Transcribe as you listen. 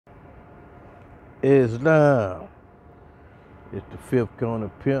Islam. It's the fifth corner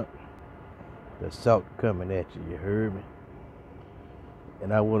pimp. The salt coming at you, you heard me?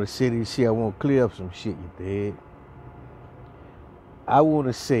 And I want to say this shit, I want to clear up some shit you did. I want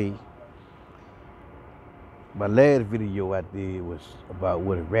to say, my last video I did was about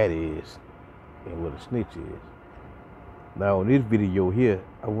what a rat is and what a snitch is. Now, in this video here,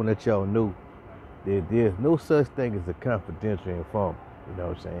 I want to let y'all know that there's no such thing as a confidential informant. You know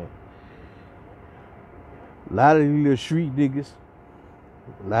what I'm saying? A lot of these little street niggas,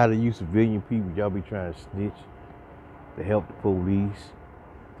 a lot of you civilian people, y'all be trying to snitch to help the police,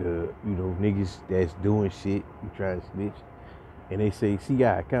 niggas that's doing shit, you trying to snitch. And they say,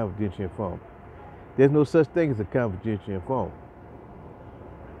 CI, confidential informant. There's no such thing as a confidential informant.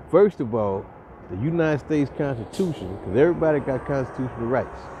 First of all, the United States Constitution, because everybody got constitutional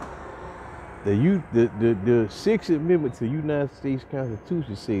rights. The Sixth Amendment to the United States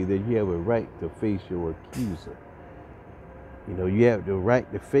Constitution says that you have a right to face your accuser. You know, you have the right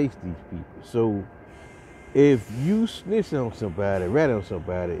to face these people. So if you snitch on somebody, rat on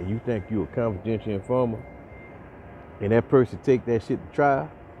somebody, and you think you're a confidential informant, and that person take that shit to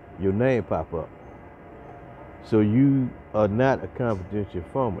trial, your name pop up. So you are not a confidential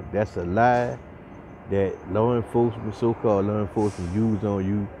informant. That's a lie that law enforcement, so-called law enforcement, use on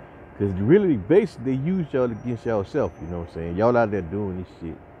you. Because really, basically, they use y'all against y'allself, you know what I'm saying? Y'all out there doing this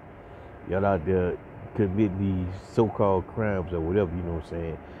shit. Y'all out there committing these so-called crimes or whatever, you know what I'm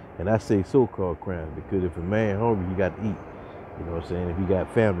saying? And I say so-called crimes because if a man hungry, he got to eat. You know what I'm saying? If he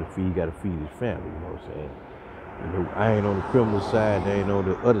got family to feed, he got to feed his family, you know what I'm saying? You know, I ain't on the criminal side, I ain't on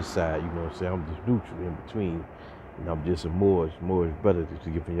the other side, you know what I'm saying? I'm just neutral in between. And I'm just a Moorish brother to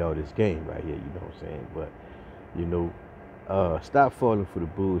giving y'all this game right here, you know what I'm saying? But, you know, stop falling for the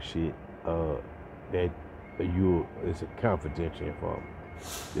bullshit that it's a confidential informant.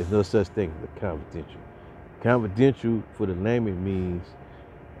 There's no such thing as a confidential. Confidential, for the name, it means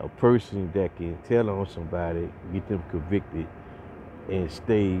a person that can tell on somebody, get them convicted, and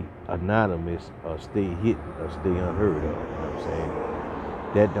stay anonymous or stay hidden or stay unheard of. You know what I'm saying?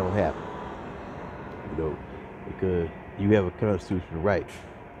 That don't happen. You know, because you have a constitutional right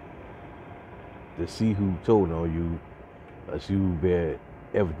to see who told on you or see who bear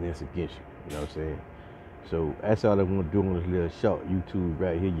evidence against you. You know what I'm saying? So that's all I want to do on this little short YouTube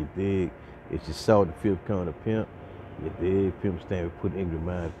right here. You dig? It's just Salt the Fifth Corner Pimp. You dig? Pimp stand for putting English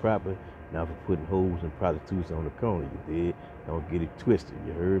minds proper, not for putting hoes and prostitutes on the corner. You dig? Don't get it twisted.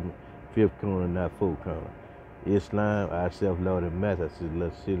 You heard me? Fifth corner, not fourth corner. Islam, our self-love and math. I said,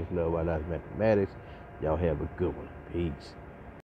 love cities, love our lives, mathematics. Y'all have a good one. Peace.